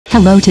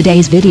Hello,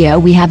 today's video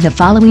we have the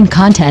following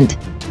content.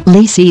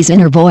 Lisi's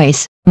inner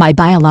voice: my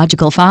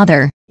biological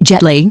father,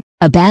 Jet Li,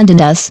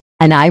 abandoned us,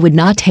 and I would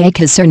not take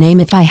his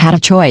surname if I had a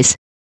choice.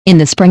 In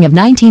the spring of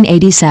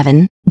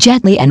 1987,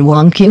 Jet Li and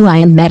Wang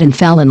Qian met and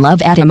fell in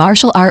love at a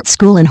martial arts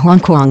school in Hong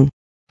Kong.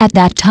 At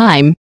that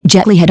time,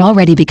 Jet Li had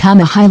already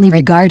become a highly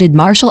regarded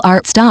martial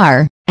arts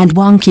star, and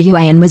Wang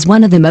Qian was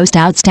one of the most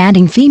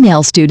outstanding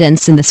female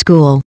students in the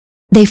school.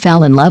 They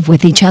fell in love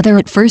with each other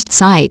at first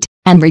sight,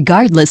 and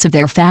regardless of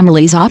their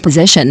family's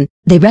opposition,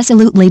 they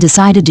resolutely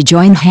decided to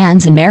join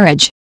hands in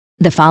marriage.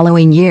 The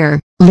following year,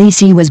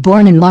 Lisi was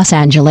born in Los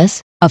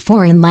Angeles, a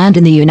foreign land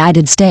in the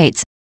United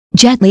States.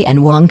 Jet Li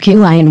and Wang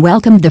Qian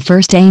welcomed the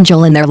first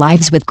angel in their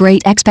lives with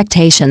great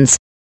expectations.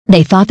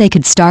 They thought they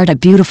could start a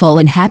beautiful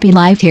and happy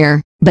life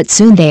here, but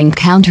soon they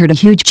encountered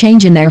a huge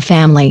change in their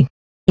family.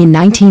 In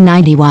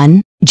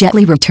 1991, Jet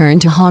Li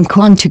returned to Hong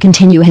Kong to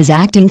continue his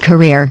acting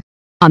career.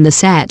 On the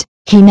set,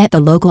 he met the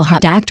local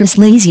hot actress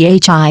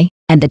Lisi,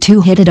 and the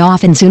two hit it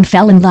off and soon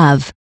fell in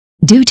love.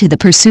 Due to the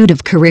pursuit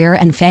of career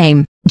and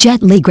fame,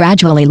 Jet Li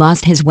gradually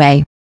lost his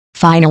way.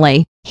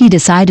 Finally, he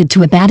decided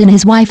to abandon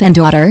his wife and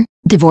daughter,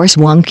 divorce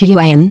Wang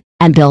Qian,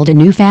 and build a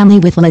new family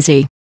with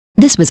Lisi.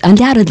 This was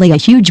undoubtedly a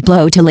huge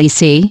blow to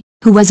Lisi,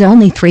 who was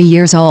only 3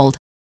 years old.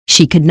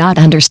 She could not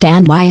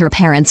understand why her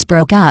parents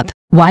broke up,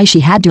 why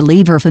she had to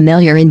leave her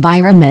familiar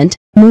environment,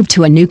 move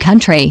to a new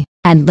country,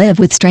 and live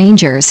with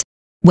strangers.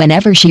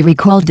 Whenever she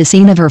recalled the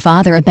scene of her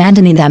father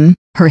abandoning them,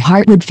 her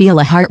heart would feel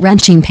a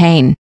heart-wrenching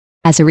pain.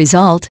 As a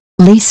result,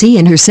 Lisi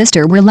and her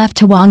sister were left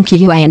to Wang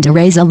Qian to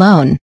raise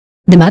alone.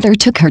 The mother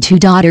took her 2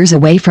 daughters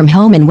away from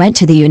home and went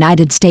to the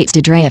United States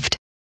to drift.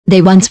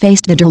 They once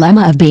faced the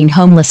dilemma of being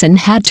homeless and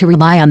had to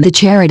rely on the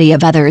charity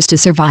of others to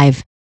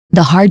survive.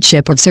 The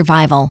hardship of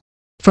survival.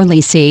 For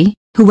Lisi,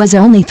 who was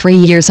only 3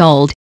 years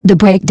old, the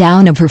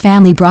breakdown of her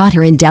family brought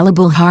her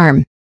indelible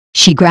harm.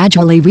 She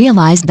gradually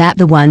realized that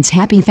the once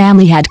happy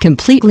family had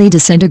completely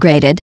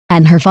disintegrated,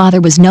 and her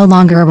father was no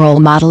longer a role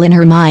model in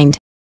her mind.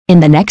 In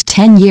the next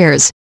 10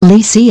 years,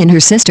 Lisi and her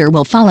sister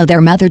will follow their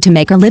mother to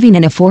make a living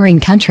in a foreign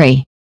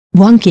country.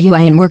 Wang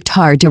Qian worked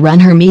hard to run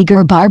her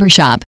meager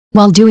barbershop,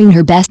 while doing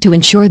her best to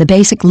ensure the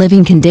basic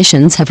living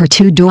conditions of her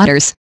 2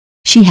 daughters.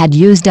 She had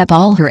used up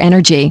all her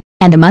energy,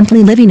 and the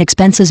monthly living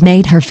expenses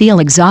made her feel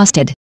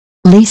exhausted.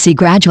 Lisi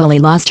gradually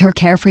lost her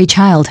carefree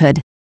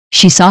childhood.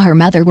 She saw her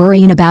mother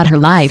worrying about her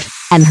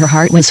life, and her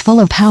heart was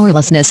full of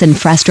powerlessness and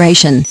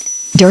frustration.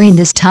 During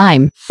this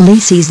time,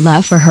 Lisi's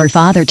love for her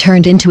father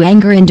turned into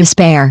anger and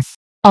despair.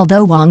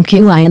 Although Wang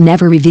Qian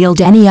never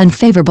revealed any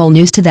unfavorable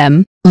news to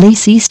them,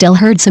 Lisi still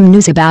heard some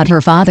news about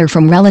her father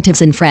from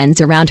relatives and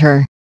friends around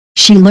her.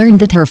 She learned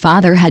that her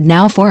father had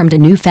now formed a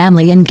new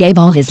family and gave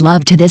all his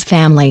love to this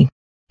family.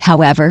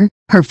 However,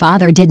 her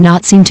father did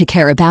not seem to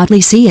care about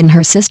Lisi and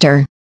her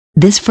sister.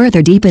 This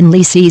further deepened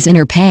Lisi's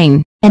inner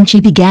pain, and she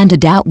began to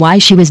doubt why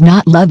she was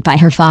not loved by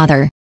her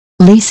father.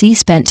 Lisi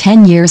spent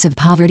 10 years of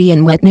poverty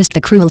and witnessed the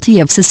cruelty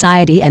of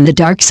society and the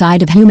dark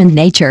side of human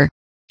nature.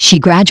 She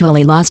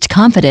gradually lost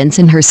confidence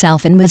in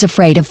herself and was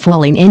afraid of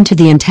falling into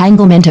the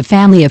entanglement of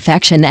family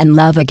affection and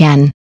love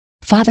again.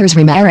 Father's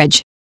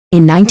remarriage.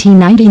 In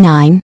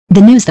 1999,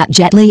 the news that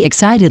Jet Li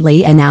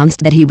excitedly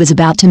announced that he was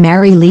about to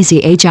marry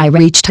Lisi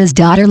reached his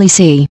daughter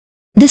Lisi.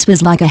 This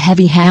was like a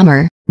heavy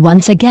hammer,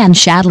 once again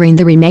shattering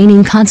the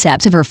remaining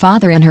concepts of her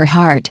father in her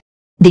heart.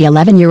 The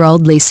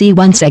 11-year-old Lisi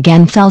once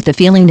again felt the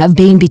feeling of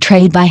being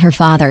betrayed by her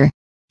father.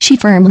 She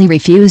firmly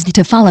refused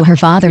to follow her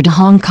father to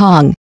Hong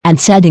Kong, and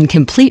said in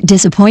complete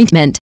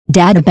disappointment,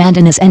 "Dad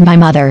abandoned us and my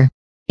mother.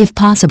 If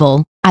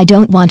possible, I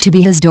don't want to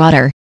be his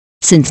daughter."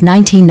 Since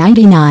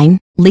 1999,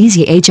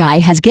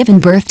 Lisi has given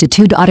birth to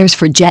 2 daughters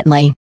for Jet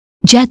Li.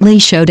 Jet Li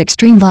showed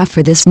extreme love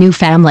for this new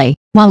family,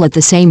 while at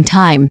the same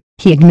time,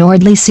 he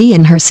ignored Lisi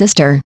and her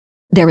sister.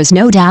 There is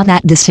no doubt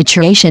that this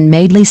situation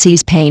made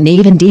Lisi's pain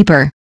even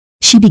deeper.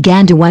 She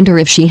began to wonder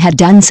if she had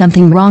done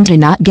something wrong to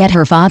not get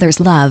her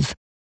father's love.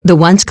 The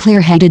once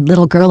clear-headed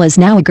little girl is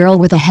now a girl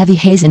with a heavy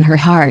haze in her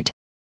heart.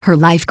 Her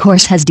life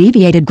course has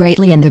deviated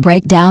greatly in the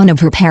breakdown of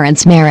her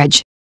parents'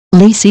 marriage.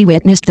 Lisi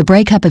witnessed the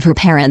breakup of her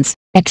parents,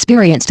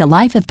 experienced a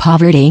life of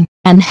poverty,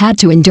 and had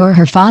to endure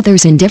her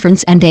father's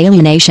indifference and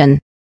alienation.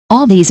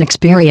 All these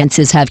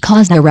experiences have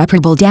caused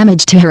irreparable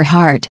damage to her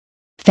heart.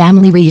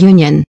 Family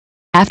reunion.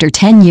 After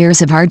 10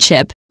 years of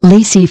hardship,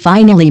 Lisi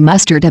finally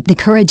mustered up the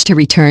courage to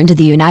return to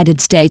the United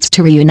States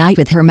to reunite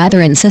with her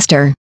mother and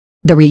sister.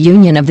 The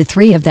reunion of the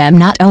 3 of them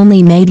not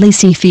only made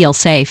Lisi feel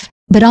safe,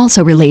 but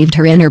also relieved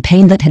her inner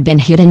pain that had been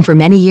hidden for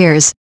many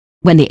years.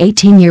 When the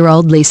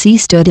 18-year-old Lisi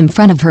stood in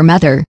front of her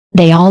mother,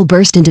 they all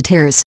burst into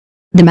tears.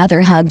 The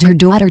mother hugged her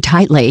daughter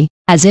tightly,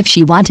 as if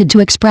she wanted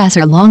to express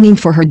her longing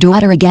for her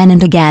daughter again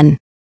and again.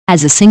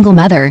 As a single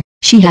mother,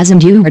 she has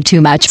endured too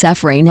much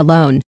suffering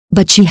alone,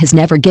 but she has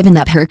never given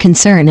up her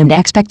concern and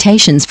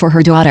expectations for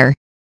her daughter.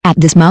 At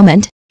this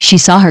moment, she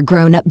saw her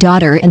grown-up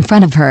daughter in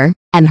front of her,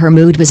 and her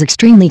mood was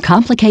extremely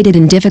complicated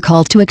and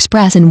difficult to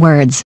express in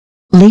words.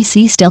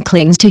 Lisi still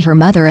clings to her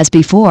mother as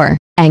before,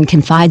 and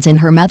confides in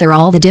her mother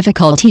all the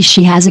difficulties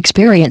she has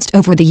experienced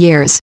over the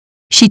years.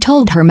 She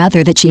told her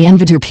mother that she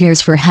envied her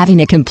peers for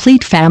having a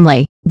complete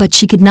family, but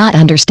she could not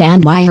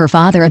understand why her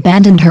father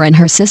abandoned her and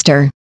her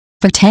sister.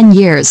 For 10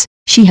 years,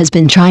 she has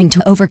been trying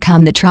to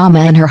overcome the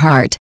trauma in her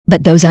heart,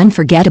 but those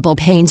unforgettable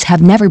pains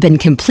have never been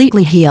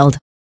completely healed.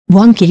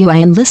 Wang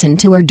Qiuan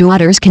listened to her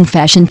daughter's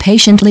confession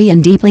patiently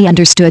and deeply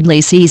understood Li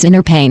Si's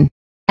inner pain.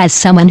 As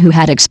someone who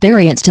had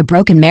experienced a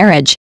broken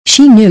marriage,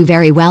 she knew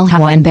very well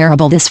how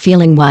unbearable this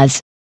feeling was.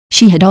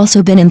 She had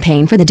also been in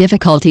pain for the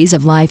difficulties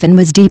of life and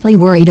was deeply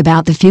worried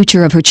about the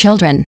future of her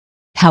children.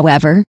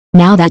 However,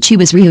 now that she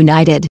was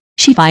reunited,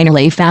 she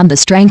finally found the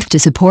strength to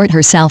support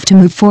herself to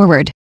move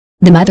forward.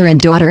 The mother and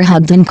daughter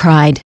hugged and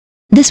cried.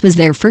 This was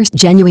their first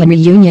genuine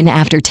reunion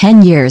after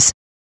 10 years.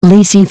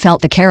 Li Si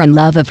felt the care and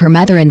love of her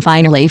mother and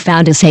finally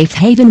found a safe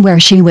haven where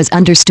she was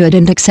understood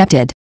and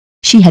accepted.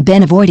 She had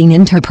been avoiding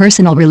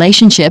interpersonal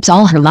relationships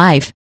all her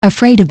life,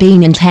 afraid of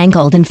being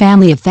entangled in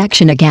family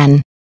affection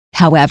again.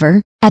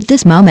 However, at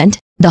this moment,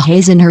 the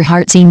haze in her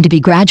heart seemed to be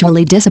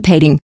gradually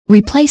dissipating,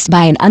 replaced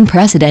by an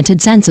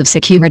unprecedented sense of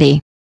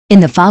security. In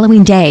the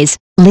following days,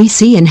 Li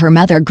Si and her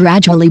mother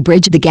gradually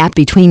bridged the gap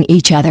between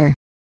each other.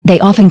 They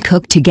often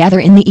cooked together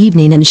in the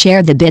evening and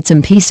shared the bits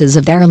and pieces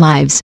of their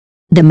lives.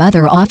 The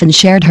mother often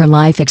shared her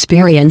life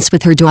experience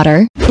with her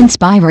daughter,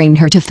 inspiring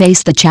her to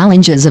face the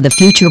challenges of the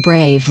future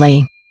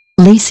bravely.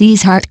 Li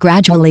Si's heart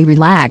gradually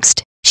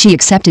relaxed. She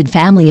accepted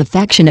family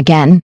affection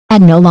again,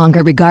 and no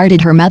longer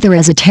regarded her mother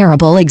as a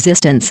terrible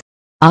existence.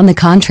 On the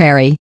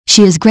contrary,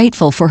 she is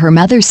grateful for her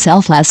mother's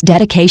selfless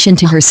dedication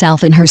to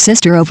herself and her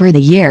sister over the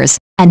years,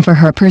 and for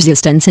her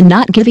persistence in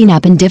not giving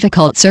up in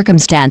difficult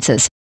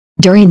circumstances.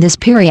 During this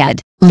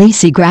period, Li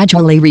Si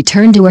gradually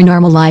returned to her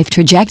normal life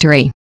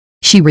trajectory.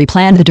 She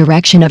replanned the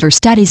direction of her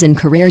studies and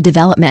career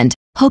development,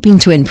 hoping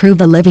to improve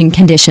the living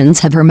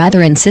conditions of her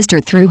mother and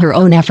sister through her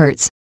own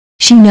efforts.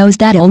 She knows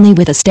that only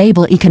with a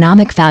stable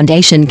economic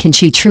foundation can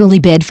she truly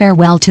bid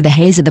farewell to the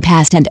haze of the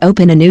past and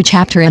open a new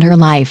chapter in her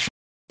life.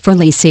 For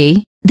Li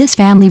Si, this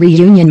family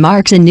reunion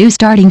marks a new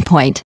starting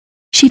point.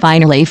 She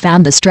finally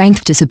found the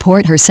strength to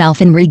support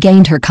herself and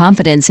regained her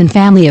confidence in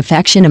family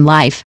affection and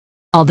life.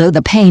 Although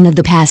the pain of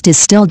the past is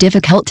still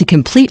difficult to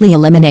completely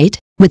eliminate,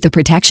 with the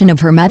protection of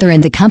her mother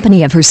and the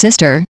company of her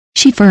sister,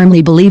 she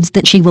firmly believes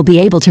that she will be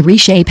able to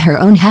reshape her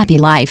own happy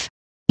life.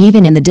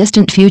 Even in the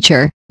distant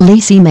future, Li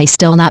Si may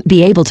still not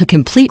be able to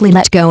completely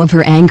let go of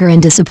her anger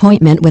and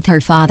disappointment with her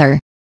father.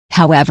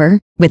 However,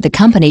 with the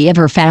company of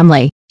her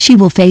family, she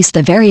will face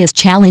the various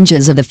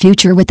challenges of the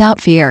future without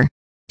fear.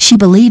 She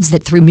believes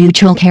that through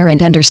mutual care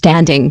and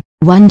understanding,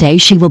 one day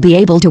she will be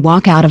able to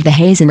walk out of the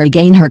haze and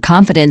regain her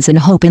confidence and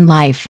hope in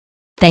life.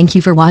 Thank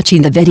you for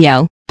watching the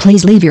video.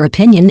 Please leave your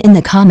opinion in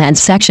the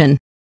comments section.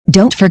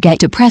 Don't forget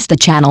to press the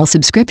channel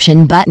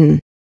subscription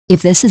button.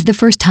 If this is the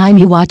first time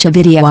you watch a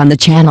video on the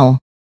channel,